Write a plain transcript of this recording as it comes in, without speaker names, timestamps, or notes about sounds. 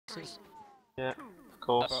Yeah, of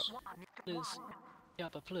course. Please. Yeah,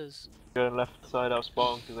 but please. Go on left side, I'll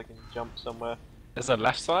spawn because I can jump somewhere. Is there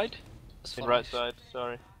left side? In right side,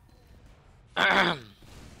 sorry.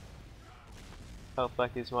 Health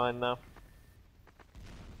back is mine now.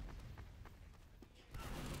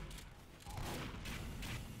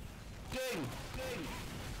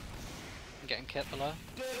 I'm getting kit below.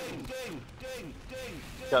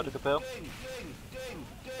 Scout took a pill.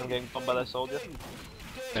 I'm getting bombed by their soldier.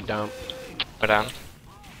 Go down. Go down.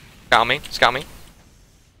 Scout me, scout me.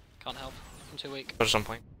 Can't help. I'm too weak. Put us on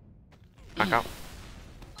point. Back out.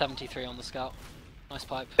 73 on the scout. Nice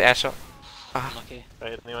pipe. The air shot. Unlucky.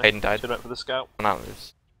 Right, anyway. Hayden died. Should went for the scout. Now it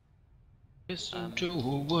is. Listen to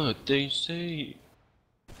what they say.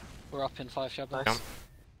 We're up in 5 shovels. Nice.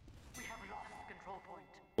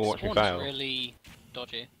 We'll watch me Spawn's fail. really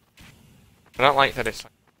dodgy. I don't like that it's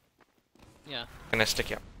like, Yeah. gonna stick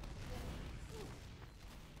you up.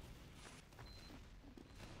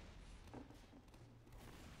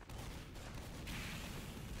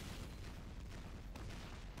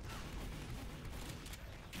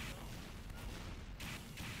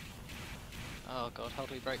 Oh god, how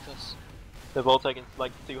do we break this? They've all taken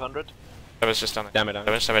like 200. That was just done it. Damn it, damn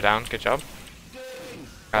That was down, good job.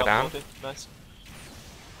 Go down. 40. Nice.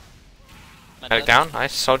 Medic down,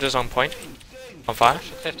 nice. Soldiers on point. On fire.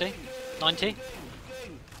 50. 90.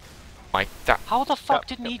 Like that. How the fuck Cap,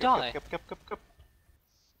 didn't cap, he cap, die? cap.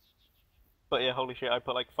 But yeah, holy shit, I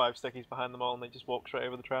put like 5 stickies behind them all and they just walked straight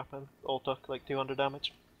over the trap and all took like 200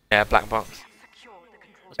 damage. Yeah, black box.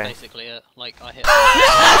 That's Okay. basically it. Like, I hit.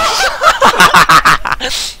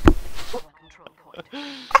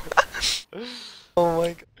 Oh my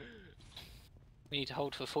god. We need to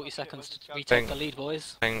hold for 40 seconds to Thing. retake the lead,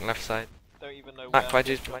 boys. Thing left side. Don't even know Back where. by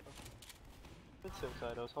juice. Mid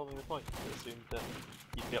side, I was holding the point. I assumed that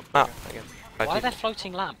you'd be up Ah, there. again. Why are there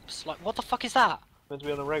floating lamps? Like, what the fuck is that? Meant to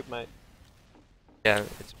be on a rope, mate. Yeah,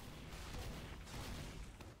 it's.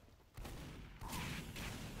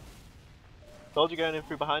 Soldier going in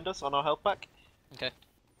through behind us on our health pack. Okay.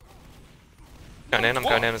 Going in, I'm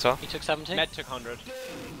going in as well. He took 70. Med took 100.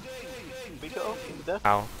 Beat it off, he's dead.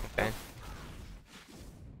 Ow, okay.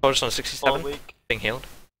 Soldiers on All 67. weak. Being healed.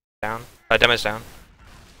 Down. Demo's down.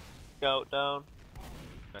 Scout down.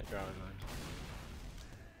 Med driving line.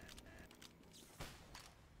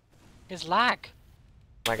 His lag.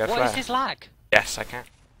 I go What flare. is his lag? Yes, I can.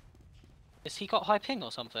 Has he got high ping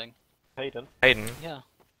or something? Hayden. Hayden. Yeah.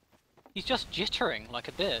 He's just jittering like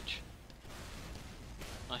a bitch.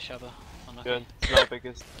 Nice Shabba. Unlucky. Good. Sniper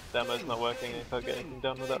because demo's not working and you can't get anything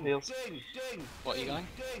done without heals. What are you going?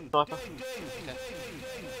 Sniper. Okay.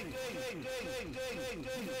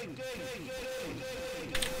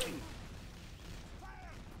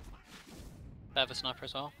 They have a sniper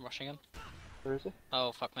as well. I'm rushing him. Where is he?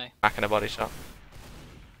 Oh, fuck me. Back in a body shot.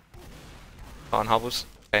 Got on hobbles.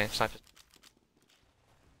 Okay, sniper.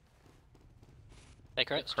 They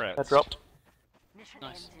crits. Crits. Head dropped.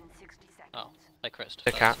 Nice. Oh, they crits.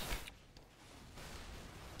 The cap.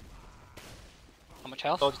 How much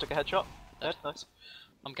health? Soldier took a headshot. Dead, nice.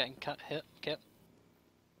 I'm getting cut, hit, kit.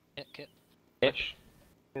 Hit, kit. Ish.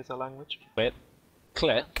 Here's our language. Wait.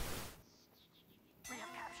 Click. We have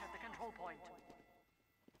captured the control point.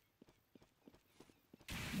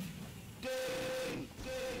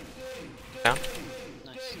 Down.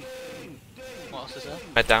 Nice. What else is there?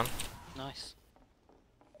 Med down. Nice.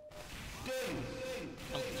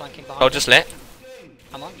 I'm flanking behind. Soldiers lit.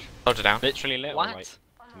 How much? Soldier down. Literally lit. What? Or like,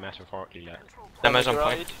 metaphorically lit. Demo's on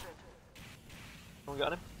Garage. point. Someone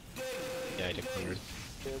got him? Yeah, he took 100.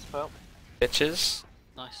 Cheers, pal. Bitches.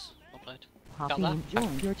 Nice. Well played. Hopping that? and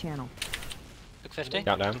joined your channel. Took 50.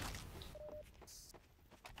 Countdown.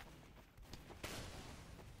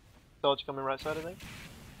 Soldier coming right side, I think.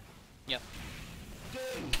 Yep.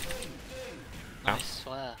 Ow. Nice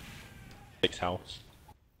swear. 6 health.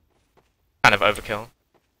 Kind of overkill.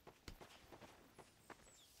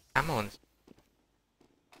 Ammo on.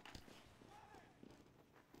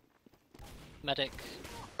 Medic.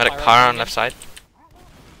 Medic Pyro pyro on coming left side.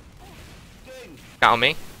 Got on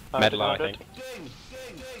me. Med low, I 100. think.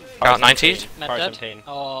 Got 90s. Med Pyro dead. 17.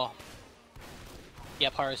 Oh. Yeah,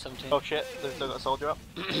 Pyro 17. Oh shit, they've still got a soldier up.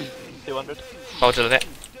 200. Soldier lit.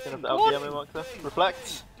 Gonna have the LPM mark there.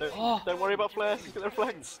 Reflect! Oh. Don't worry about flares, he's got the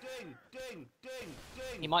reflects.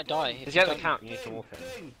 He might die. If Is you he at the don't- count? You need to walk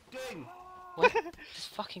in. What? This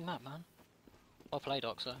fucking map, man. Well played,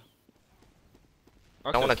 Oxo.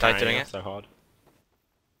 I wanna die doing it. So hard.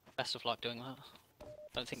 Best of luck doing that.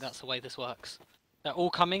 Don't think that's the way this works. They're all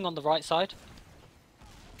coming on the right side.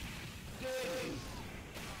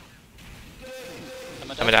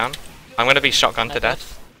 Coming down. I'm gonna be shotgun to Med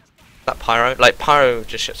death. That pyro, like pyro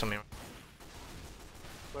just shits on me.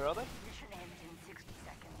 Where are they? Mission ends in 60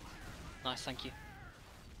 seconds. Nice, thank you.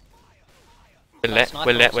 We're lit, Sniper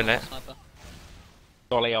we're lit, or we're lit. sniper?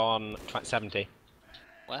 Dolly on 70.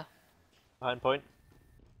 Where? Behind point.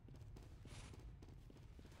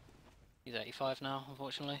 He's 85 now,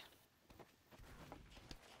 unfortunately.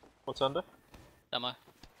 What's under? Demo. And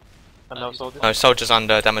No, no he's- soldiers. No, soldiers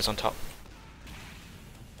under, demo's on top.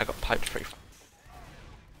 I got piped pretty far.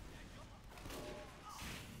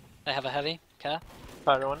 They have a heavy. Care.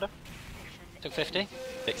 Pyro under. Took 50.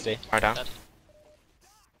 60. Pyro down. Dead.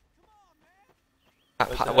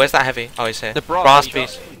 Where's that heavy? Oh, he's here. The Brass he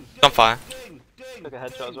piece. He's on fire. Took a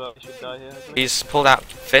headshot as well. He should die here. Hasn't he? He's pulled out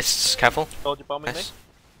fists, careful. Soldier bombing Nice.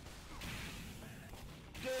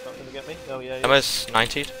 me. Not gonna get me. Oh yeah. yeah. Demo's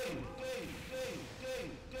 90'd.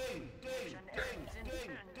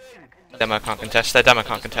 Demo can't contest. Their demo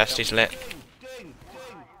can't contest. He's lit.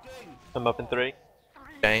 I'm up in 3.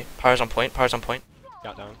 Okay. Pyro's on point. Pyro's on point.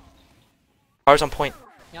 Got down. Pyro's on point.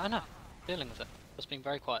 Yeah, I know. Dealing with it. Just being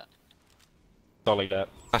very quiet. Dolly lit.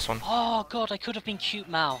 Nice one. Oh god, I could have been cute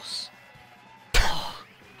mouse.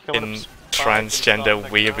 Come on, In up, spike and start transgender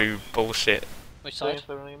next weeaboo round. Which bullshit. Doing side?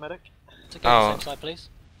 for running a medic. To go on Oh. the same side, please.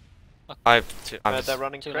 I They're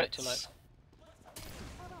running Too crits. late, too late.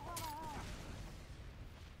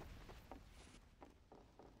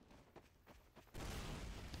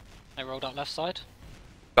 I rolled out left side.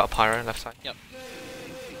 got a pyro left side. Yep.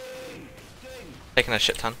 Taking a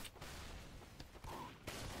shit ton.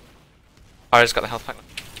 Pyro's got the health pack.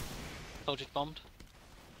 Soldier bombed.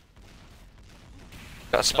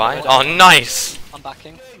 Got a spy. No, Oh, nice! I'm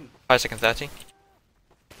backing. Pyro's taking 30.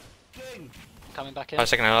 Coming back in. Pyro's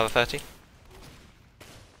taking another 30.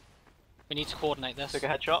 We need to coordinate this. Took a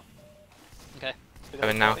headshot. Okay. Took a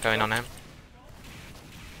Going now, headshot. going on him.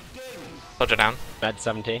 Soldier down. Med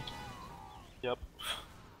 70. Yep.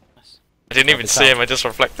 Nice. I didn't even It's see out. him, I just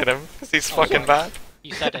reflected him. Because he's Oh, fucking sorry. bad.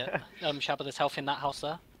 You said it. Shabba, there's health in that house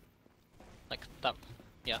there. Like that.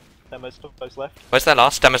 Yeah. Demo's close left. Where's their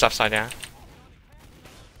last? Demo's left side, yeah.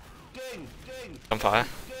 On fire.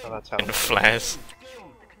 Oh, that's how. In flares.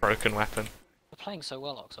 Broken weapon. We're playing so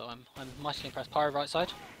well, Oxo. I'm mightily impressed. Pyro right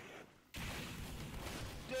side.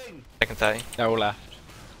 Taking 30. They're all left.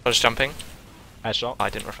 I was jumping. Headshot. Oh, I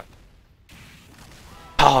didn't reflect.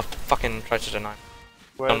 Oh, fucking tried to deny.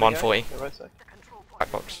 Where on are they 140. going? Yeah, right side. The control point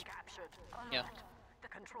Back box. is captured. Yeah. The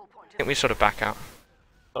control point I think we sort of back out.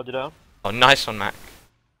 Soldier down. Oh, nice one, Mac.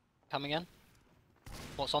 Coming in.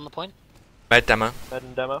 What's on the point? Med demo. Med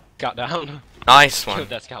and demo. Got down. Nice one. Killed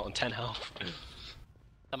their scout on 10 health.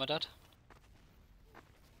 Demo dead.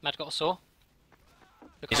 Mad got a saw.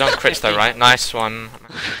 He's on crits though, right? Nice one.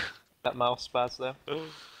 That mouse spaz there.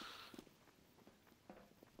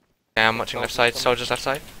 Yeah, I'm watching left side. Soldiers left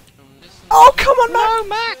side. Oh, come on,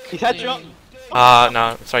 Mac! Mac! He's headshot.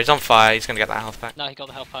 No. Sorry, he's on fire. He's gonna get that health back. No, he got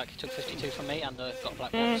the health pack. He took 52 from me and got a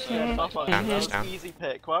black Mm, box. So Yeah, that's fine. Down, that he's was down. an easy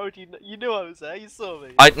pick. Why would you? You knew I was there. You saw me.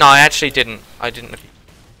 No, I actually didn't. I didn't.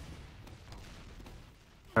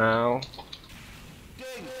 Ow.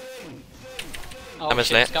 Oh, Demo's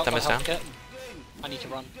shit, lit, scout got Demo's health down. kit. I need to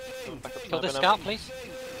run. Back up Kill this sniper now. scout, please.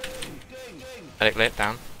 Medic lit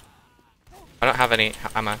down. I don't have any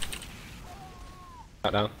ammo.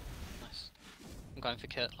 Got down. Nice. I'm going for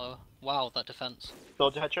kit lower. Wow, that defense.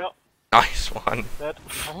 Soldier headshot. Nice one. Dead.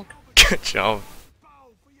 Oh, Good job.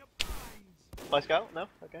 My scout? No.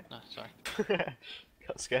 Okay. no, sorry.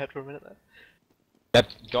 Got scared for a minute there.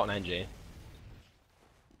 They've got an NG.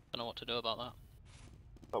 Don't know what to do about that.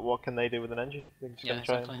 But what can they do with an engine? They're just Yeah, gonna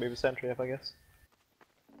try exactly. and move a sentry up, I guess.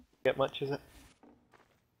 Get much, is it?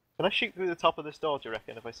 Can I shoot through the top of this door, do you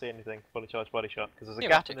reckon, if I see anything? Fully charged body shot? Because there's a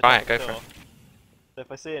gap in the top Right, of the go for door. So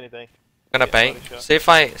if I see anything... I'm gonna Yeah, bait. body shot.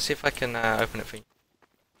 See if I can open it for you.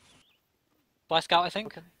 Spy scout, I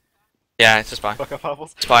think. Yeah, it's a spy. Fuck off,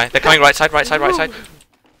 Apples. Spy. They're coming right side, right side, right side.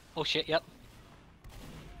 Oh shit, yep.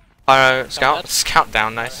 Pyro, scout. dead. Scout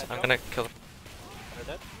down, nice. I'm gonna kill them.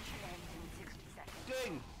 They're dead.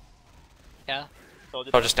 Yeah.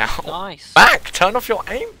 Soldier Soldiers down. Nice. Back! Turn off your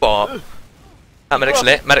aimbot! That medic's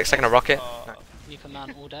lit. Medic's taking a rocket. Oh, Reaper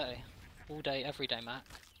man all day. All day, every day, Mac.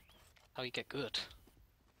 How you get good.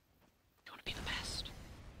 You wanna be the best.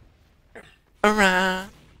 Around.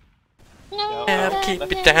 yeah, Yeah, keep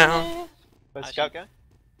it down. Where's the scout guy?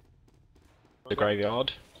 The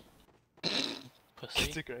graveyard. Pussy.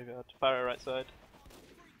 It's a graveyard. Fire right side.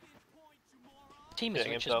 Team is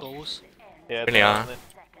Getting rich as himself. balls. Yeah, Really they're are. on it.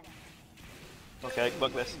 Okay,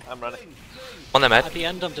 look this. I'm running. On their med. At the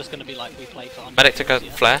end, I'm just gonna be like, we play for under. Medic took a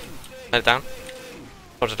yeah. flare. Med down.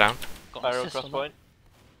 Soldier down. Got an Fire assist across on that. point.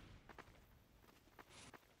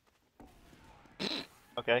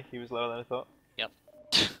 Okay, he was lower than I thought. Yep.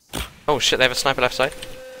 Oh shit, they have a sniper left side.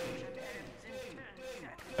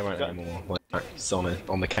 They won't anymore. Like, it's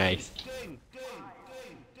on the case.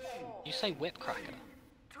 You say whip cracker?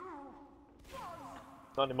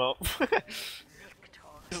 Not anymore.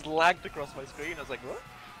 Just lagged across my screen. I was like, what?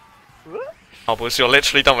 What? Hobbles, you're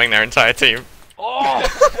literally dumping their entire team. Oh!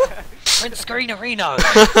 Print screen arena!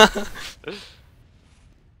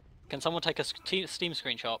 Can someone take a Steam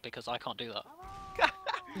screenshot because I can't do that.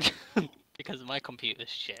 Because my computer's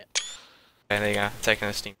shit. Okay, there you go. Taking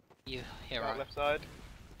a steam. You hero. Right, left side.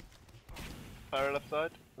 Fire left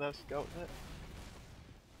side. No, scout it.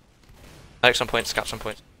 Alex on point, scout on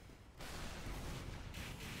point.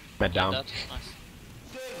 Med down. Dead.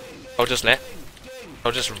 Nice. Soldier's lit.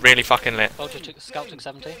 Soldier's really fucking lit. Scout took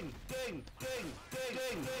 70.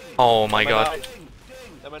 Oh my god.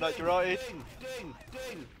 Am I not derotted?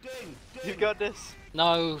 You got this.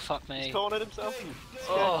 No, fuck He's me. cornered himself.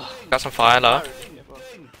 Oh, Got some fire lower.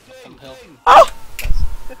 uphill. Oh!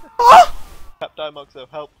 Oh! Cap Dimoxo,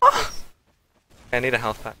 help. Please. I need a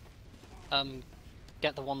health pack.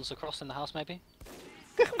 Get the ones across in the house, maybe?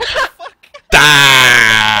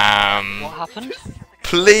 Damn! What happened?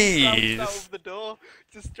 Please! Out of the door,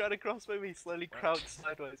 just trying to cross by me, slowly crouched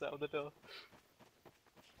sideways out of the door.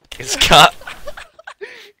 It's cut.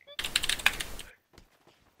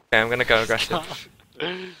 Okay, I'm gonna go aggressive.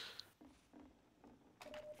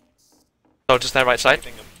 Soldier's there, right side.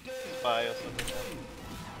 Spy or something.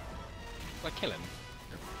 We're killing.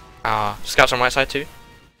 Ah, scouts on right side too.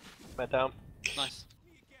 Med down. Nice.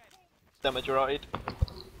 Demo derotted.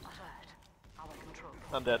 Our control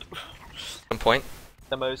point. I'm dead. On point.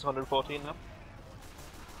 Demo's 114 now.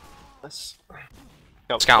 Let's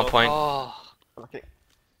Scout on point. Oh, Okay.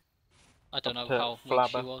 I don't know Up to how weak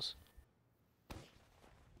she Flabber. was.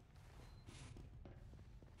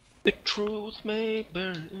 The truth may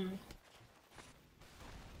burn.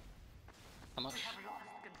 How much?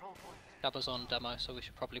 Control point. Jabba's on demo, so we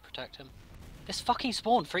should probably protect him. This fucking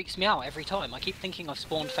spawn freaks me out every time. I keep thinking I've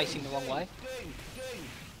spawned facing the wrong way.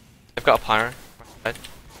 They've got a pyro. Right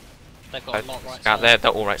They've got a side. lot right Scout side. there,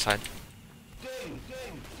 they're all right side.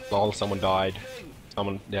 Lol, someone died.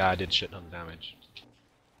 Yeah, I did shit ton of damage.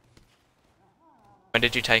 When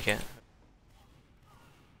did you take it?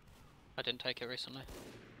 I didn't take it recently.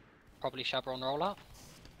 Probably Shabba on rollout.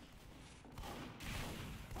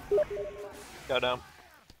 Go down.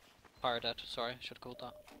 Pyro dead, sorry, should have called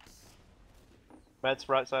that. Med's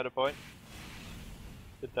right side of point.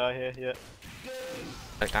 Did die here, yeah.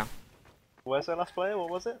 Take down. Where's our last player? What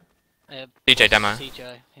was it? DJ demo.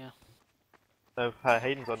 CJ, yeah. No,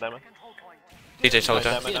 Hayden's on demo. Control point. DJ soldier.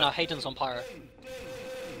 Demo No, now. Hayden's on Pyro.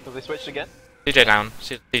 Have they switched again? DJ down.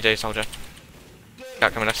 DJ soldier.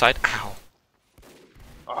 Scout coming left side. Ow.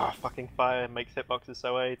 Oh, fucking fire makes hitboxes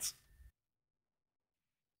so AIDS.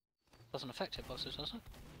 Doesn't affect hitboxes, does it?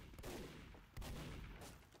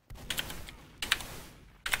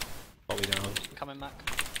 Probably down. I'm coming, Mac.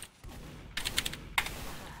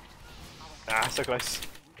 Ah, so close.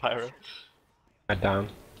 Pyro. Med down.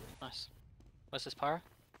 Nice. Where's this Pyro?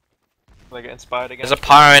 They get inspired again. There's a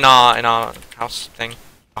pyro in our house thing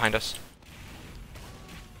behind us.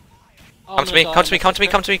 Oh, Come to no, me, die, come to me, no, come to me,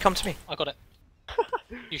 come to me, come to me. I got it.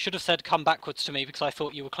 You should have said come backwards to me because I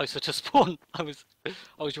thought you were closer to spawn. I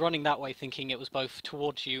was running that way thinking it was both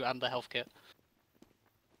towards you and the health kit.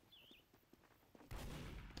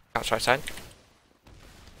 That's right side.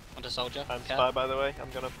 And a soldier. I'm Okay. spy, by the way. I'm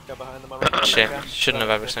gonna go behind them. I'm Shit, down. shouldn't have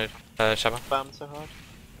ever snowed. Shabba. Spam so hard.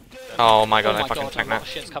 Oh my god, Oh I my fucking god, a tanked lot that. of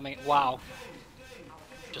shit's coming. Wow.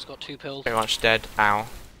 Just got 2 pills. Pretty much dead. Ow.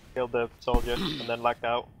 Killed the soldier and then lagged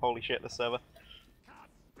out. Holy shit, the server.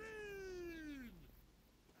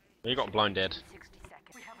 You got blown dead. 60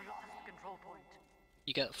 seconds. We have lost control point.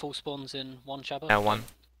 You get full spawns in one Shabba. Yeah, one.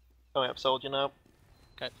 Coming up soldier now.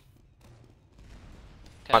 Okay,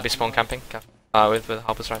 Might be I'm spawn right. camping. With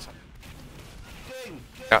Harper's right side.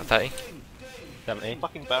 Got 30. 70.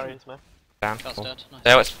 Fucking barriers, man. Down. That's Cool. dead.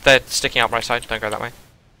 Nice. They're sticking up right side. Don't go that way.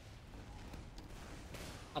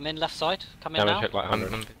 I'm in left side. Come in Damage now. hit like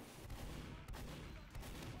 100.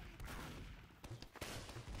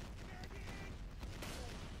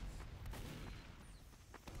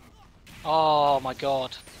 Oh my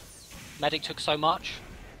god. Medic took so much.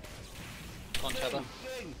 Come on, Shabba.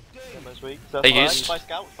 Demo's weak. So They spy, used- spy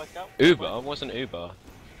scout, spy scout. Uber? Wasn't Uber?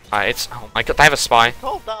 It's oh my god, they have a spy.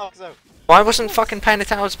 Called that Oxo. Well, I wasn't fucking paying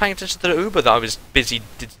attention. I was paying attention to the Uber that I was busy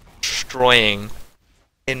destroying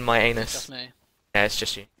in my anus. Just me. Yeah, it's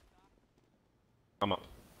just you. I'm up.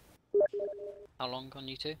 How long on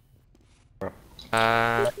you two?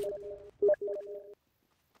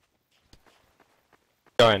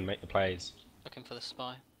 Go in, make the plays. Looking for the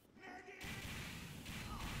spy.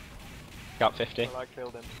 Scout 50. I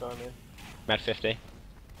killed him, so I'm in. Med 50.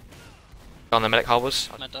 On the medic harbors.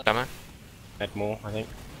 Med dead. Demo. Med more, I think.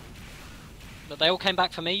 But they all came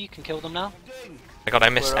back for me, you can kill them now. My god, I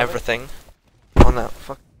missed Where are they? everything. On that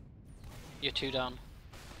fuck. You're 2 down.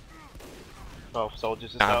 Oh,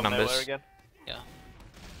 soldiers just Down out of numbers. nowhere again. Yeah.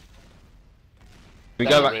 We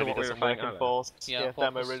Demo go back to really what we were doesn't playing work in earlier. force. Yeah, Yeah, what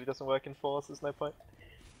demo was- really doesn't work in force, there's no point.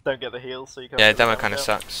 Don't get the heals, so you can't Yeah, get the demo damage kind of out.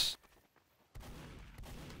 sucks.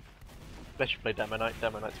 They should play Demo Knight.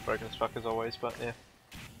 Demo Knight's broken as fuck as always, but yeah.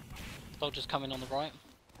 Soldiers coming on the right.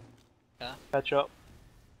 Yeah, Headshot.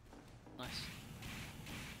 nice.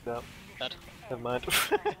 Yeah, Dead. never mind.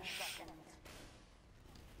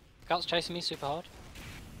 Scout's chasing me super hard.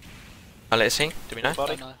 Oh, let's see. Do we know?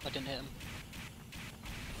 Body. Don't know, I didn't hit him.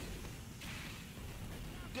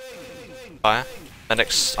 Fire.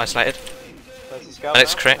 Medic's isolated. There's a scout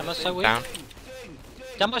Medic's now. crit. Demo's so weak. Down.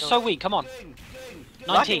 Demo's so weak, come on.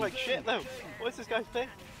 Lagging 19. like shit though. What is this guy's thing?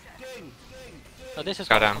 Oh, this is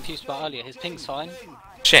Go what I was down. confused about earlier. His ping's fine.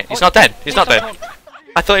 Shit, he's Oh, not dead. He's not ping's dead. fine.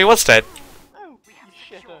 I thought he was dead. Oh, you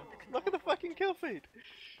shitter. Look at the fucking kill feed.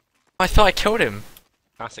 I thought I killed him.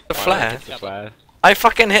 Classic The fire, flare. hits the flare. I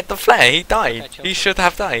fucking hit the flare. He died. Okay, chill, He chill. should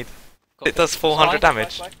have died. Got It does 400 Spy?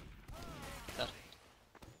 damage. Flag, Dead.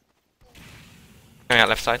 Going out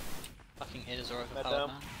left side. Fucking ears are down. overpowered,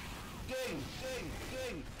 man.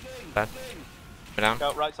 Dead. Go down.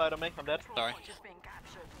 Scout right side on me, I'm dead. Sorry. Just being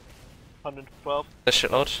captured. 112, The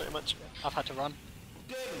shitlord. pretty much. I've had to run.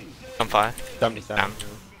 On fire. 77. Down. Ends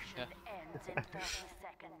in 30 seconds.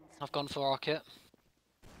 I've gone for our kit.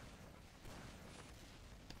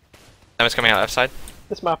 Demo's coming out left side.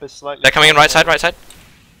 This map is slightly... They're coming in right side, right side.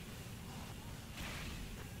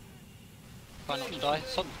 Try not to die.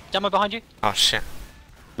 Demo behind you. Oh shit.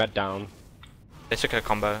 Med down. They took a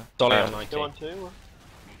combo. Dolly Uh, on 90. Go on two.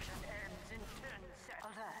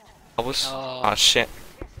 Bubbles. Oh. Oh shit.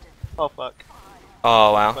 Oh fuck.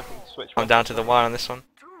 Oh wow. Fucking switch I'm weapons. down to the wire on this one.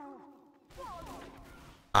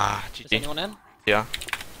 Ah, Is GG. anyone in? Yeah.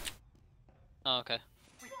 Oh, okay.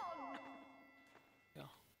 Yeah.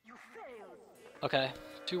 Okay,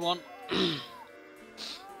 2-1.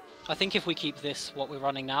 I think if we keep this, what we're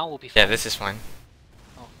running now, we'll be fine. Yeah, this is fine.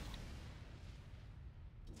 Oh.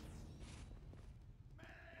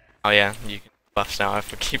 Oh yeah, you can buffs now. I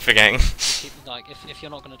keep forgetting. Keep, like, if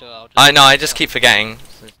you're not gonna do it, I'll just... I know. I just keep forgetting.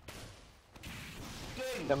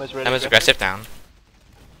 Demo's really Demo's aggressive down.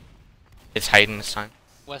 It's Hayden this time.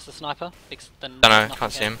 Where's the sniper? Then Don't know. nothing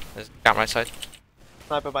Can't see here. him. There's a gap right side.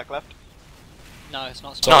 Sniper back left. No, it's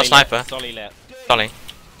not It's not a sniper. Solly lit. Dolly.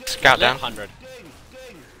 Scout down. 100.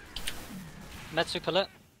 Med super lit.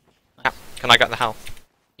 Yeah. Can I get the health?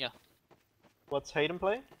 What's Hayden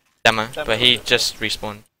playing? Demo. Demo. But he just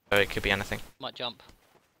respawned, so it could be anything. Might jump.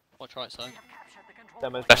 Watch right side.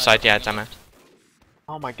 Demo's Left side, yeah, Something demo. left.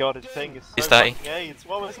 Oh my god, his ping is so He's 30. fucking AIDS.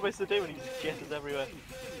 What am I supposed to do when he just jitters everywhere?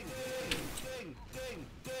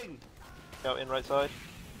 Go in right side.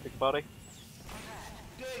 Big body.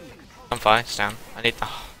 On fire. It's down. I need.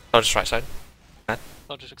 Oh, just right side.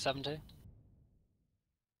 Soldier took 70.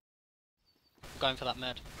 Going for that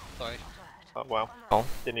med. Sorry. Oh wow. Oh.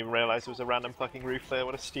 Didn't even realise there was a random fucking roof there.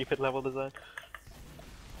 What a stupid level design.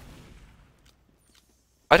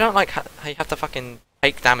 I don't like how you have to fucking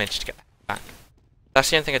take damage to get back. That's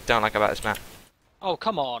the only thing I don't like about this map. Oh,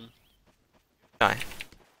 come on. Die.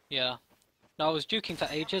 Yeah. No, I was duking for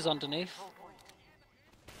ages underneath.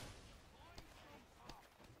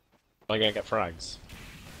 Am I gonna get frags?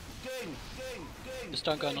 Just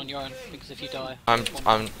don't go in on your own, because if you die... I'm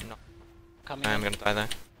not. Coming I'm in. gonna die there.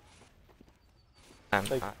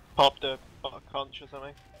 Like, popped a conch or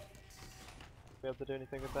something. Be able to do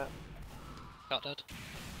anything with that? Got dead.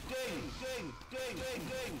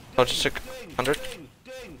 I just took 100.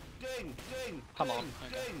 Come on.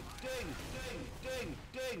 Okay.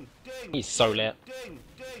 He's so lit.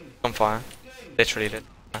 On fire. Literally lit.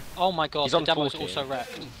 Oh my god, He's the on demo's 40. also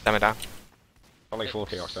wrecked. Demo down. Only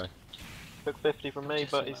 40 or so. Took 50 from me,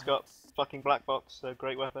 but he's got fucking black box, so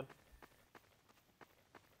great weapon.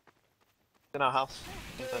 In our house.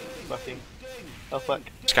 Fucking. Oh fuck.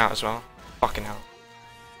 Scout as well. Fucking hell.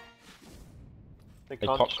 Big They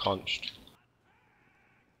conch. pop conched.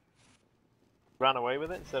 Ran away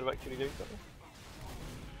with it instead of actually doing something.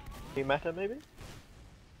 He meta maybe?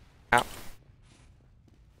 Out.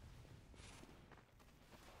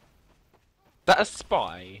 That a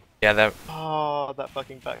spy? Yeah, they're. Oh, that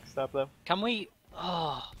fucking backstab though. Can we...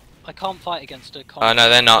 Oh, I can't fight against a con. Oh no,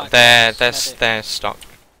 they're not. Black They're Ops medic. they're stock.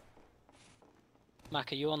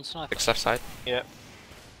 Mac, are you on sniper? Fix left side. Yeah.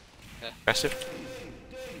 Aggressive.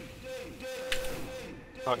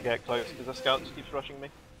 Can't get close because the scout just keeps rushing me.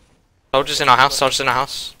 Soldiers in our house, soldiers in our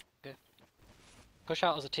house. Push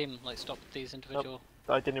out as a team, like stop these individual.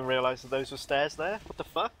 I didn't even realise that those were stairs there. What the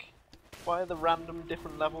fuck? Why are there random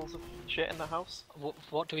different levels of shit in the house?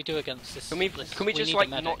 What do we do against this? Can we this, just need a like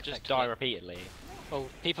medic, not just effectively. die repeatedly? Well,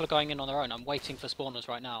 people are going in on their own. I'm waiting for spawners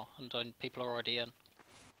right now, and people are already in.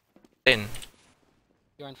 In.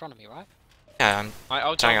 You're in front of me, right? Yeah,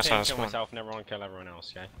 I'll Telling jump us in, how kill to spawn. myself, and everyone kill everyone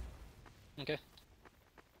else, okay? Okay.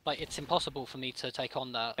 Like, it's impossible for me to take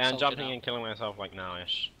on that. And soldier jumping now. and killing myself like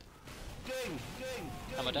now-ish.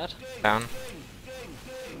 Am I dead? down.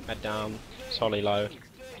 Head down, solly low.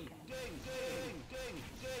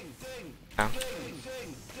 Down.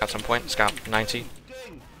 Got some point. Scout 90. Okay,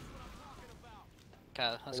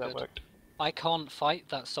 that's that good. worked. I can't fight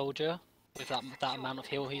that soldier with that amount of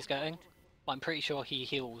heal he's getting. But I'm pretty sure he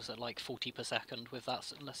heals at like 40 per second with that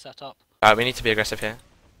setup. Alright, we need to be aggressive here.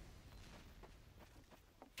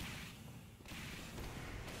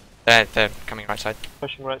 They're coming right side.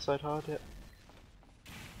 Pushing right side hard, yeah.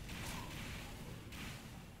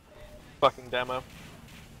 Fucking demo.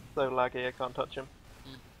 So laggy, I can't touch him.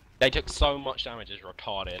 They took so much damage, it's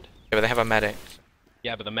retarded. Yeah, but they have a medic.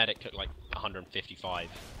 Yeah, but the medic took like 155.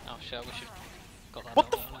 Oh shit, we should got that.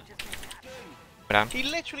 What the out there. We're down. He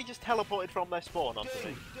literally just teleported from their spawn onto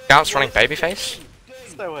me. Scout's running babyface.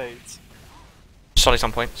 No aids. Solly's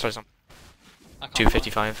on point. Solly's on. I can't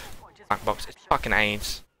 255. Back box. It's fucking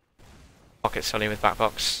AIDS. Pocket Solly with back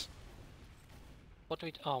box. What do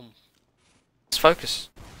we? Let's focus.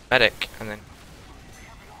 Medic, and then.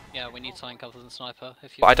 Yeah, we need something other than sniper.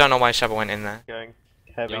 If you. But I don't know why Shabba went in there. Going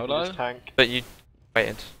heavy YOLO? with his tank. But you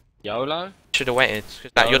waited. YOLO? Should have waited.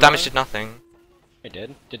 'Cause that, your YOLO? damage did nothing. It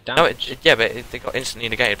did. Did No, damage. yeah, but they got instantly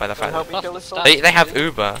negated by the Can fact you help that me kill this Stat- soldier? they have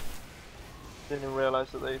Uber. Didn't even realise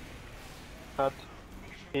that they had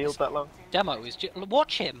healed that long. Demo is.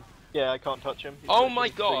 Watch him. Yeah, I can't touch him. He's Oh got my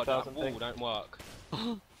his god, that 3000 wall thing. don't work.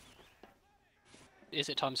 Is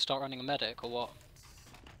it time to start running a medic or what?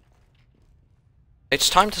 It's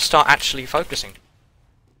time to start actually focusing.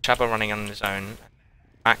 Shabba running on his own.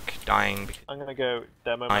 Mac dying because I'm gonna go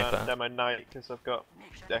demo Sniper. man, demo knight because I've got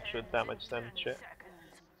extra damage then shit.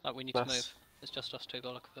 Like we need to Less. move. It's just us two by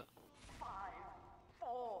the look of it.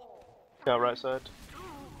 Go right side.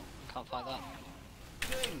 Can't fight that.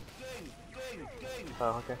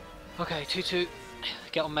 Oh, okay. Okay, 2-2.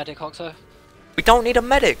 Get on medic, Oxo. we don't need a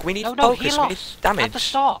medic. We need No, focus. heal We need us damage. at the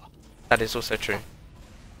start. That is also true.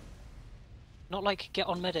 Not like get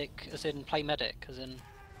on medic, as in play medic, as in.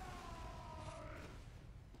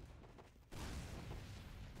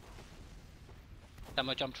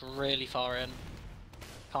 Demo jumped really far in.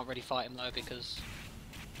 Can't really fight him though because.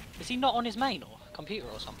 Is he not on his main or computer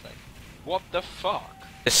or something? What the fuck?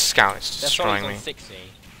 This scout is Their destroying solly's me. on 60.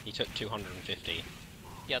 He took 250.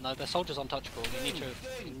 Yeah, no, the soldier's untouchable. You need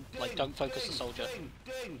to, like, don't focus the soldier.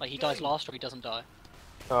 Like, he dies last or he doesn't die.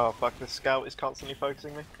 Oh fuck, this scout is constantly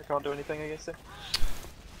focusing me. I can't do anything against it.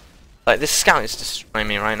 Like this scout is destroying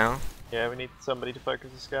me right now. Yeah, we need somebody to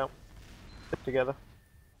focus the scout. Together.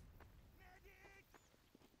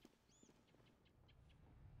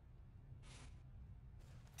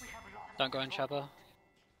 Don't go in, Shabba.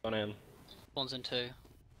 On him. One's in 2.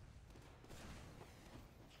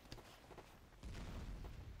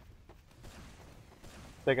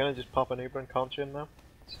 They're gonna just pop an Uber and conch in now.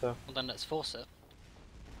 So, Well, then let's force it.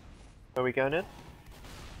 are we going in?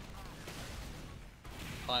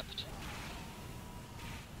 Piped.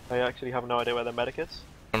 I actually have no idea where the medic is.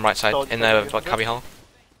 On right side, Soldier in taking the it like, from cubby hole.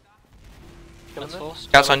 Kill him Let's there. force.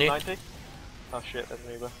 Scouts on you. 90. Oh shit, there's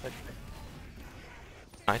an Uber. Okay.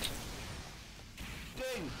 Right.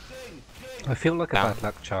 I feel like a Down. bad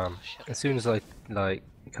luck charm. Shit. As soon as I like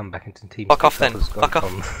come back into team, Fuck off then. I've gone Fuck off.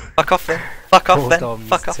 from Fuck off then. Fuck off four then. doms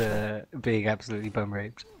Fuck off. to being absolutely bum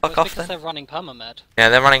raped. Fuck Well, off it's because then. they're running permamed. Yeah,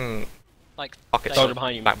 they're running Like, pocket they- Soldier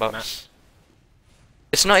behind you, back Matt. box.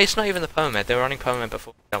 It's not even the permamed. They were running permamed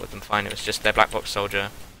before we dealt with them fine. It was just their black box soldier.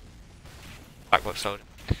 Black box soldier.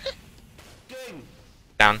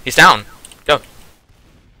 Down. He's down. Go.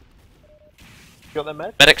 You got the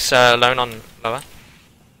med? Medic's lone on lower.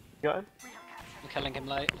 You got him? I'm killing him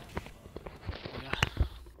late. Yeah.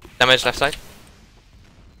 Demo's left side.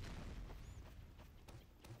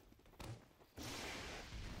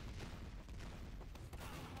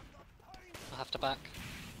 I have to back.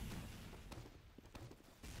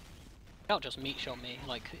 Scout just meat shot me,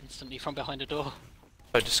 like, instantly from behind a door.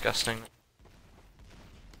 So disgusting.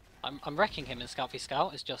 I'm wrecking him in Scout v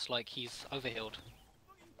Scout, it's just like he's overhealed.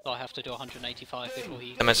 So I have to do 185 before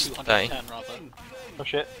he... MS 210 rather. Oh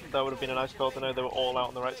shit, that would have been a nice call to know they were all out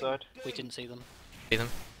on the right side. We didn't see them. See them.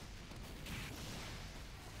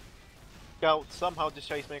 Scout somehow just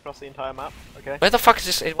chased me across the entire map. Okay. Where the fuck is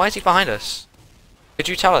this? Why is he behind us? Could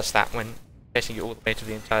you tell us that when chasing you all the way to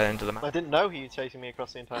the entire end of the map? I didn't know he was chasing me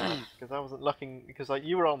across the entire map because I wasn't looking. Because like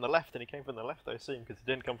you were on the left and he came from the left, I assume, because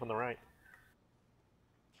he didn't come from the right.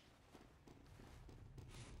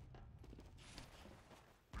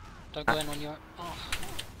 Don't go in on your. Oh.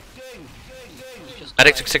 You just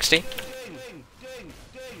Medic died. took 60.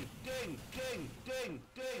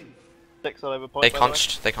 6 all over point. They by the way.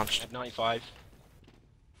 conched. They conched. At 95.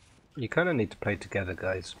 You kind of need to play together,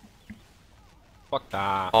 guys. Fuck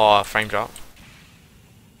that. Oh, frame drop.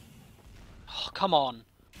 Oh, come on.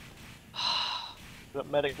 Is that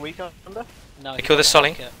medic weak under? No. They he kill got this the health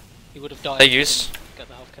Solly. kit. He would have died. They if he use. didn't Get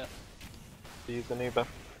the health kit. Use the Nuba.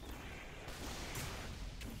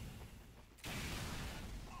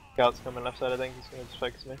 Scout's coming left side, I think. He's going to just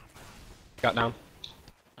focus me. Got down.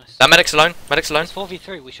 Nice. That medic's alone. Medic's alone. It's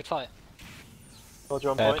 4v3. We should fight. Soldier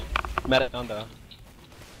on Dead. point. Medic under.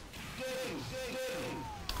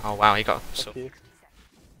 Oh wow, he got Fuck you.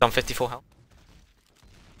 on 54 health.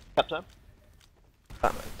 Captain.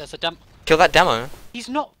 There's a demo. Kill that demo. He's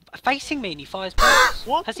not facing me and he fires bullets.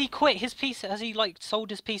 What? Has he quit his PC? Has he like sold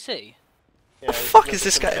his PC? Yeah, What the fuck is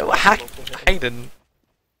this guy? What hack? Hayden.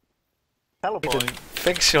 Teleport. Hayden,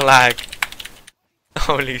 fix your lag.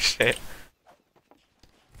 Holy shit.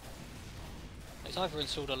 He's either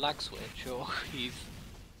installed a lag switch or he's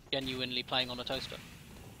genuinely playing on a toaster.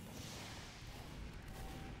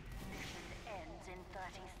 Ends in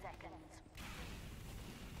 30 seconds.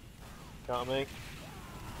 Got me.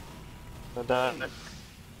 And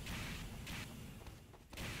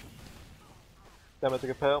Demo took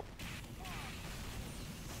a pill.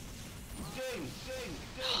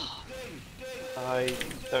 I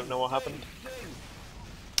don't know what happened.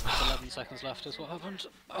 11 seconds left is what happened.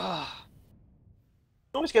 Ah.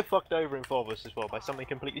 I always get fucked over in 4 vs 4 by something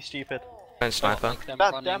completely stupid. Don't sniper. Like them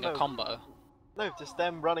That running demo. a combo. No, just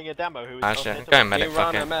them running a demo who is Actually, on I'm the going internet. medic. You Fuck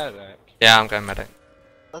run a it. medic. Yeah, I'm going medic.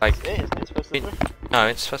 That's like- it, isn't it? It's supposed to It- be. No,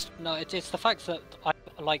 it's first. No, it's the fact that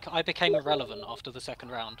I became irrelevant after the second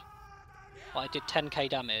round. I did 10k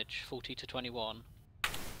damage, 40 to 21.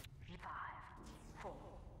 5, 4,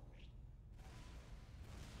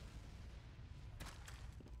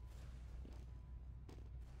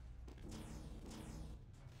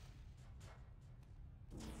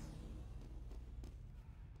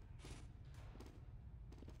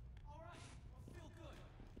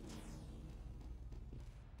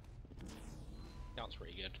 That's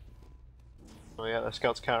pretty good. Oh yeah, the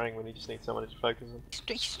scout's carrying when you just need someone to focus him.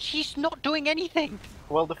 He's not doing anything!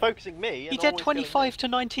 Well, they're focusing me. He and did always killing 25 to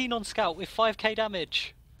 19 on scout with 5k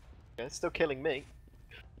damage. me. Yeah, it's still killing me.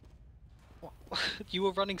 You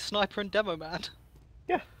were running sniper and demo man.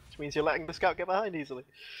 Yeah, which means you're letting the scout get behind easily.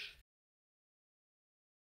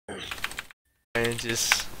 And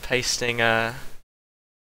just pasting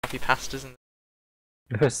copy pastas and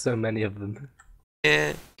There's so many of them.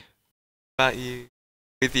 yeah about you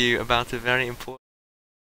with you about a very important.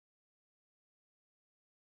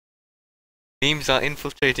 Memes are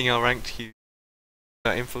infiltrating our ranked queue.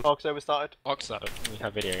 Ox over started. Oxide. We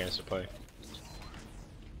have video games to play.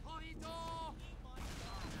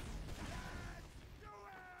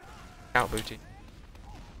 Out booty.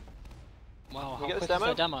 Wow, how Can we get quick this is their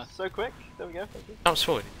demo? demo? So quick. There we go. Thank you. Jumps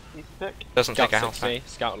forward. Easy pick. Doesn't take a Scout health 60. back.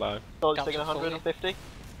 Scout low. Soldier's Scout's taking at 40. 150.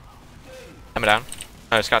 Hammer down.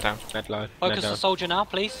 No, scout down. Med low. Med Focus down. the soldier now,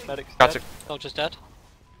 please. Medic's Scout dead. took. Soldier's dead.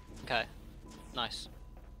 Okay. Nice.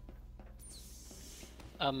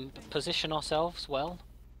 Position ourselves well.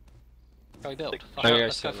 Shall we build? Fuck No, it, yeah,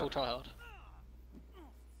 let's go so full that- tryhard.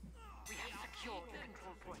 we have secured the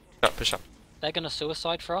control point. Up, push up. They're gonna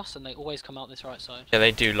suicide for us and they always come out this right side. Yeah,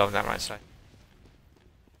 they do love that right side.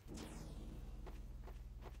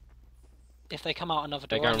 If they come out another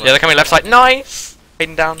They're door... going I'm Yeah, they're coming left side. Nice!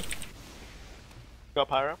 Hayden down. Got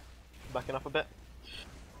pyro. Backing up a bit.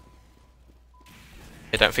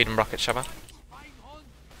 Yeah, don't feed them rockets, Shabba.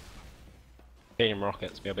 Feeding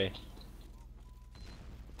rockets, BLB.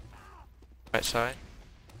 Right side.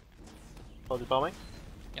 Soldier bombing.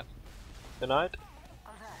 Yep. Denied.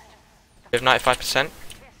 We have 95%.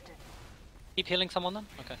 Keep healing someone then?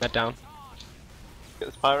 Okay. Med down. Get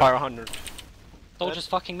this pyro. Fire 100. Soldier's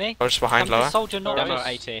fucking me. Or just behind Can the lower. soldier not Demo just-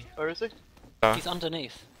 80. Where is he? He's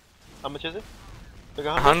underneath. How much is he? Took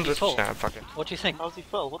 100. 100. full. Yeah, fuck it. What do you think? How's he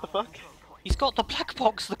full? What the fuck? He's got the black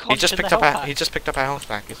box, the He conch just and the picked up health a pack. he just picked up our health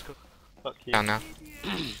back. He's Fuck you. down now.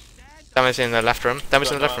 Demo's in the left room.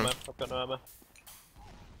 Demo's in the left room. I've got no armor.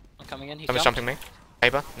 I'm coming in, he's Demo's jumped. jumping me.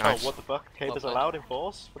 Saber. Nice. Oh, what the fuck? Caber's played. allowed in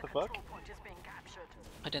force? What the fuck? Point is being captured.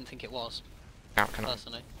 I didn't think it was, Out, can I?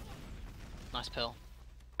 personally. Nice pill.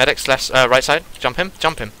 Medic's left, right side. Jump him.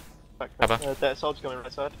 Jump him. Back, Cover. Dead soldier's going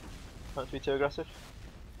right side. Not to be too aggressive.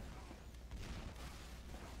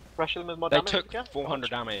 Pressure them with more They damage. took again. 400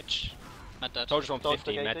 damage. Med dead. Soldiers on Soldiers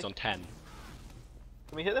 50, took meds 80. on 10.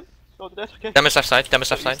 Can we hit them? Soldier dead. Okay. Demo's left side. Demo's left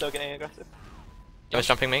But he's side. still getting aggressive. Demo's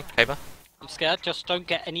jumping me. Caver. I'm scared, just don't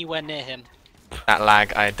get anywhere near him. That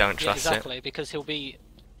lag, I don't Yeah, trust exactly, because he'll be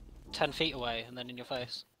 10 feet away and then in your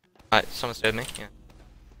face. it. Alright, someone's with me. Yeah.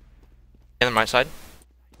 In the right side.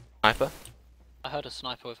 Sniper. I heard a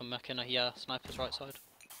sniper with a mech in a, yeah, sniper's right side.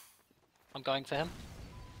 I'm going for him.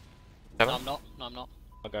 No, Demo. I'm not. No, I'm not.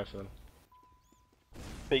 I'll go for them.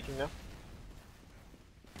 Peeking now.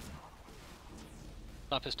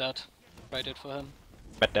 Sniper's dead. Raided for him.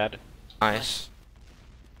 Med dead. Nice.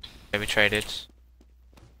 Maybe traded.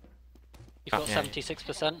 You've got yeah.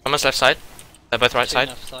 76%. Someone's left side. They're both right Two side.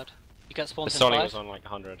 left side. You get The spawns in Solly 5. was on like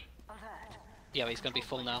 100. Yeah, but he's going to be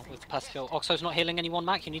full now with the passive heal. Oxo's not healing anyone,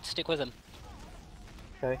 Mac. You need to stick with him.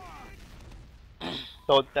 Okay.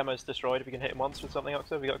 So demo's destroyed. If you can hit him once with something,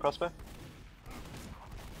 Oxo, have you got a crossbow?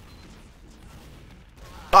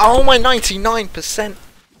 Oh my 99%!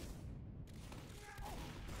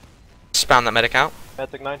 Spam that medic out. Med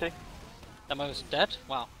took 90. Demo's dead?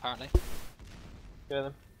 Wow, apparently. Go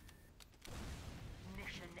them.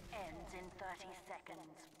 Mission ends in 30 seconds.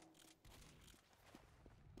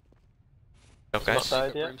 Okay. Not died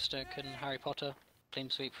Secret yet. broomstick and Harry Potter. Clean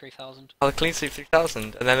sweep 3000. Oh, the clean sweep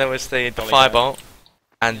 3000. And then there was the Dolly firebolt.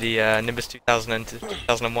 And the Nimbus 2000 and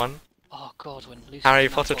 2001. Oh god, when Lucy Harry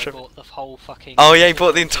Malfoy Potter trip. bought the whole fucking... Oh yeah, he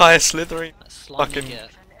bought the entire Slytherin. that slimy fucking- git.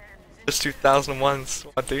 Nimbus 2001's.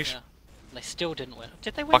 What a douche. Yeah. And they still didn't win.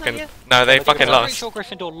 Did they win Fucking. that year? No, they I'm fucking I'm pretty lost. sure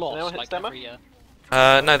Gryffindor Anyone lost hit like Stemmer? every year.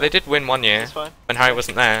 No, they did win one year. That's fine. When Harry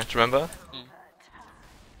wasn't there, do you remember?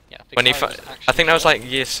 Yeah, When he because I Harry was think that was actually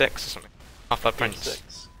like year 6 or something. Half-Blood Prince.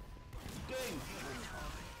 6.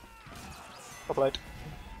 Top blade. good.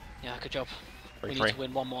 Yeah, good job. We need 3-3. to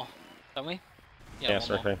win one more, don't we? Yeah, one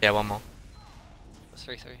more. 3-3. Yeah, one more. It's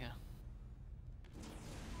 3-3, yeah.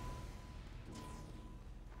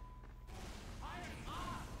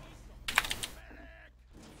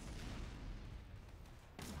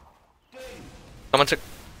 Someone took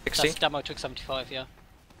 60. That's demo took 75, yeah.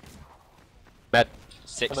 Med Demo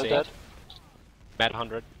 60. dead. Med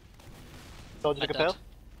 100. Soldier Med took a dead. pill.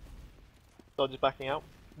 Soldier's backing out.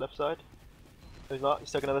 Left side. Who's that?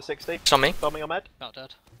 He's took another 60. It's on me. Bombing on med. About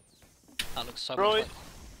dead. That looks so Destroyed.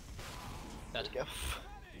 much like... Dead. Go.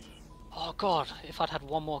 Oh god, if I'd had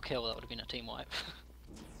one more kill that would have been a team wipe.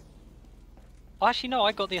 Oh, actually no,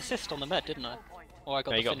 I got the assist on the med, didn't I? Or I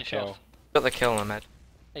got No, the you got the finish kill. off. Got the kill on the med.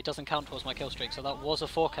 It doesn't count towards my kill streak, so that was a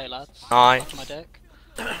 4k, lads. Nice. After my deck.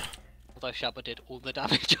 Although Shabba did all the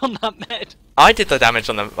damage on that med. I did the damage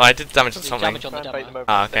on the. I did damage on Did something. damage on the Try and bait them demo. over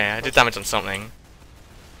Ah, with okay. I death. did damage on something.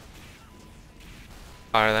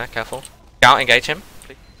 Fire there. Careful. Scout, engage him.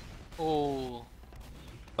 Please. Ooh.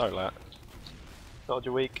 So lat.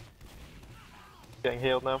 Soldier weak. Getting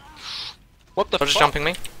healed now. What the Soldier's fuck? jumping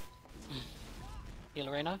me. Heal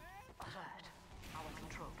Arena?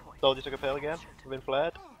 Soldier took a pill again. We've been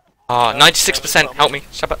flared. Oh, 96%. Help me.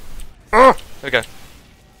 Stop it. There we go. I'm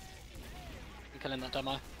killing that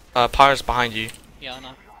demo. Pyro's behind you. Yeah, I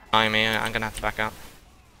know. I'm gonna have to back out.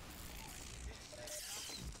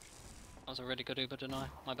 That was a really good Uber, didn't I?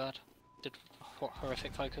 My bad. Did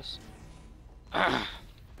horrific focus.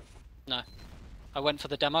 No. I went for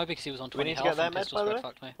the demo because he was on Do we 20 need to health get their and med, pistol by the spread way?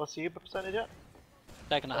 fucked me. What's the Uber percentage at?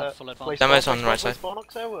 They're gonna have full advantage. Demo's on the right side. Spawn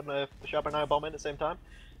Oxo and Shabba and I bomb in at the same time.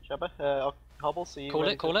 Shabba, Hobble, see you. Call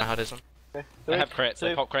ready it, call My it. HUD is on. Okay. They Three, have crits, they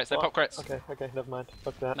two, pop crits, they one. pop crits. Okay, okay, never mind.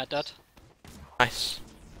 Fuck that. Med dead. Nice.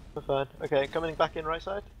 We're fine. Okay, coming back in right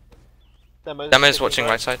side. Demo's Demo's kicking watching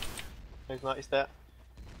back. right side. He's not, he's there.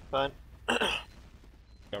 Fine. Go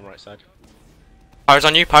on right side. Pyro's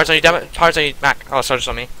on you. Pyro's on you. Demo. Pyro's on you. Mac. Oh, Soldier's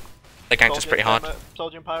on me. They ganked us pretty hard.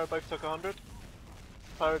 Soldier and Pyro both took 100.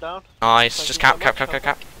 Pyro down. Nice. Thank Just you so cap.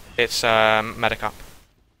 much. It's medic up.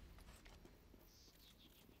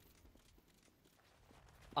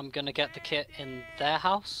 I'm gonna get the kit in their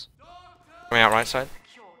house. Coming out right side.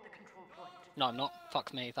 Secure the control point. No, I'm not.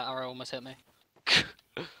 Fuck me. That arrow almost hit me.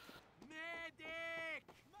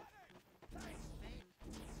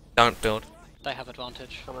 Don't build. They have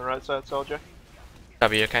advantage. Coming right side, Soldier.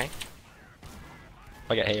 W okay.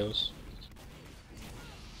 I get heals.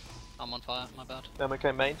 I'm on fire. My bad. Demo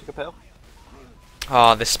came main, took a pill.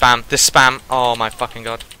 Oh, this spam. This spam. Oh my fucking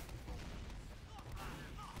god.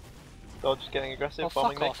 Soldier's getting aggressive, Oh,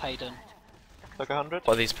 bombing fuck me. off, Hayden. Took 100.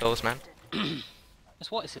 What are these pills, man?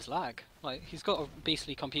 That's what is his lag? Like, he's got a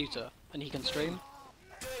beastly computer and he can stream.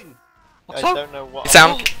 I What's up? don't know what. It's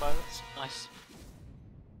down. Nice.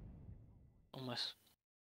 Almost.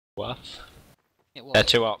 Worth. It was. There are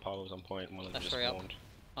 2 art poles on point, one of them Left just 3 up. spawned.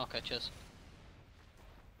 Okay, cheers.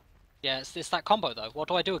 Yeah, it's that combo though. What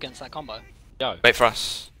do I do against that combo? Go. Wait for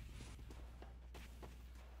us.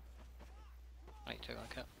 Wait, 2,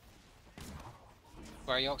 okay.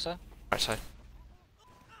 Where are you, Oxa? Right side.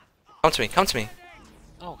 Come to me, come to me.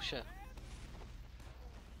 Oh shit.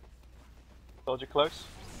 Soldier close.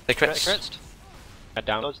 They They crits. critzed. Head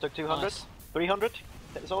down. Soldier took 200. Nice. 300.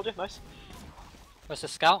 Hit the soldier, nice. Where's the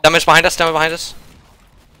scout? Damage behind us, damage behind us.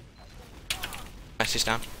 Nice, he's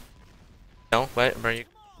down. No, where are you?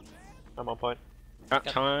 I'm on point. That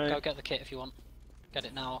Go time. get the kit if you want. Get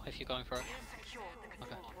it now if you're going for it.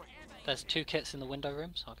 Okay. There's 2 kits in the window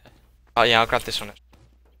rooms. Okay. Oh yeah, I'll grab this one.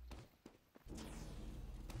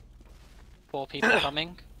 4 people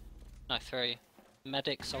coming. No, 3.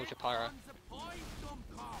 Medic, soldier, pyro.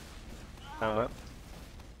 Down that.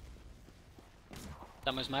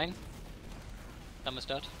 Demo's main. Demo's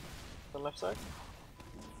dead. On the left side.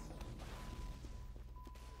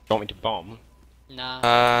 You want me to bomb? Nah.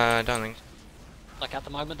 I don't think. Like at the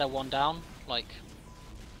moment they're 1 down. Like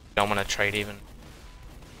Don't want to trade even.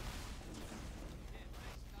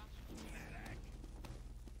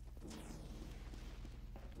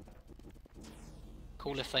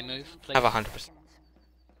 cool if they move. Please. Have 100%.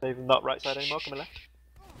 They've not right side anymore, coming left.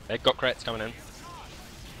 They've got crits coming in.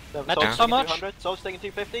 Medic Soldier's so taking much? 200. Soldier's taking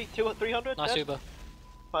 250. 300. Nice dead. Uber.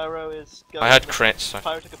 Pyro is going. I heard crits. So.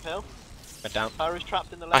 Pyro took a pill. Head down. Pyro's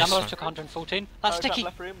trapped in the Nice left. Demo one. took 114. That's Pyro's trapped sticky.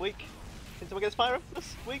 left room, weak. Can someone get Pyro?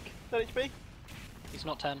 That's weak. 10 HP. He's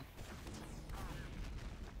not 10.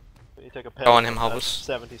 But he took a pill. Go on him, and Hobbles.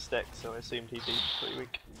 70 sticks, so I assumed he'd be pretty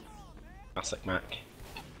weak. Classic Mac.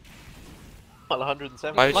 Well,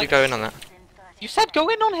 170. Why would you Like- go in on that? You said go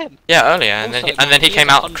in on him! Yeah, earlier, and then Also, and then he he came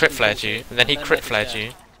is out and crit flared 140, you, and then he and then crit Medic flared dead.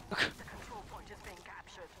 you. The control point has been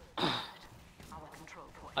captured. Our control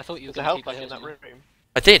point. I thought you were There's a going to health keep pack in it that heals on him. room.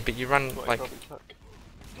 I did, but you run What he like. probably took.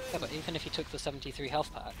 Yeah, but even if he took the 73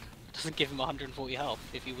 health pack, it doesn't give him 140 health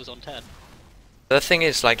if he was on 10. The thing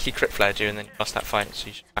is, like, he crit flared you, and then you lost that fight, so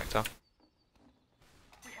you should back off.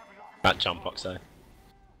 That jump box though.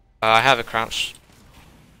 I have a crouch.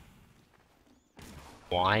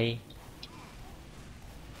 Why?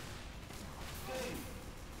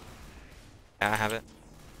 Yeah, I have it.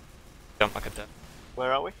 Jump like a duck.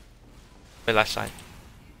 Where are we? We're left side.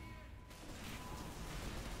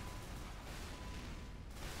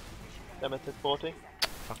 Demo took 40.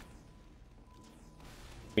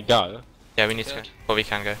 We go. Yeah, we need to go. Good. Well, we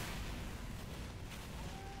can go.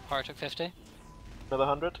 Pyro took 50. Another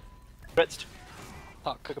 100. Critzed.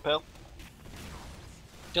 Fuck. Took a pill.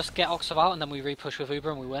 Just get Oxov out and then we re-push with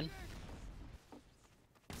Uber and we win.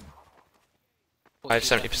 I have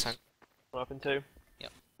 42 70%. seconds. We're up in 2.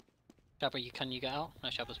 Shabba, can you get out? No,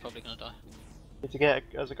 Shabba's probably gonna die. Need to get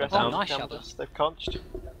as aggressive Oh, as nice, we can Shabba. with us. They've conched.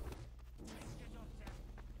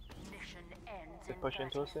 Mission ends They in push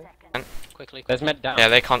into 30 us here. seconds. Quickly. There's med down. Yeah,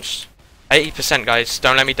 they conched. 80%, guys.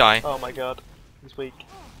 Don't let me die. Oh my god. He's weak.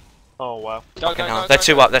 Oh wow. Go, Fucking go, hell. go, They're go,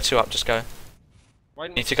 2 go. up. They're 2 up. Just go. Why You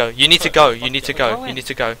didn't need to go. You need to go. You need to Go go. You in. need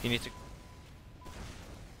to go. You need to.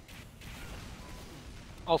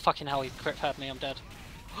 Oh fucking hell, he crit fed me, I'm dead.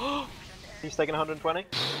 He's taking 120.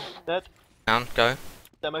 Dead. Down. Go.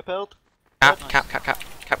 Demo pilled. Cap. Nice. Cap. Cap. Cap.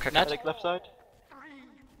 Cap. Cap. Ned? Medic left side.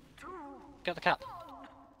 Get the cap.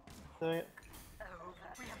 Doing it.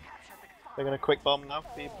 They're gonna quick bomb now.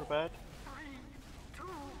 Be prepared.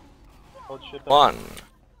 Hold shit down. 1.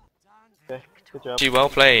 Okay. Good job. Gee, well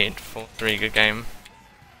played. 4-3. Good game.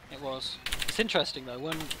 It was. It's interesting though,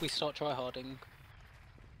 when we start tryharding.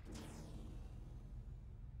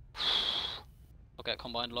 I'll get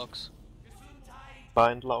combined logs.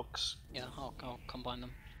 Bind logs. Yeah, I'll combine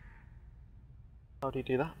them. How do you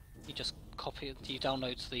do that? You just copy, you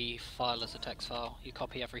download the file as a text file, you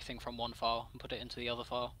copy everything from one file and put it into the other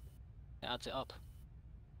file. It adds it up.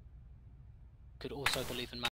 Could also believe in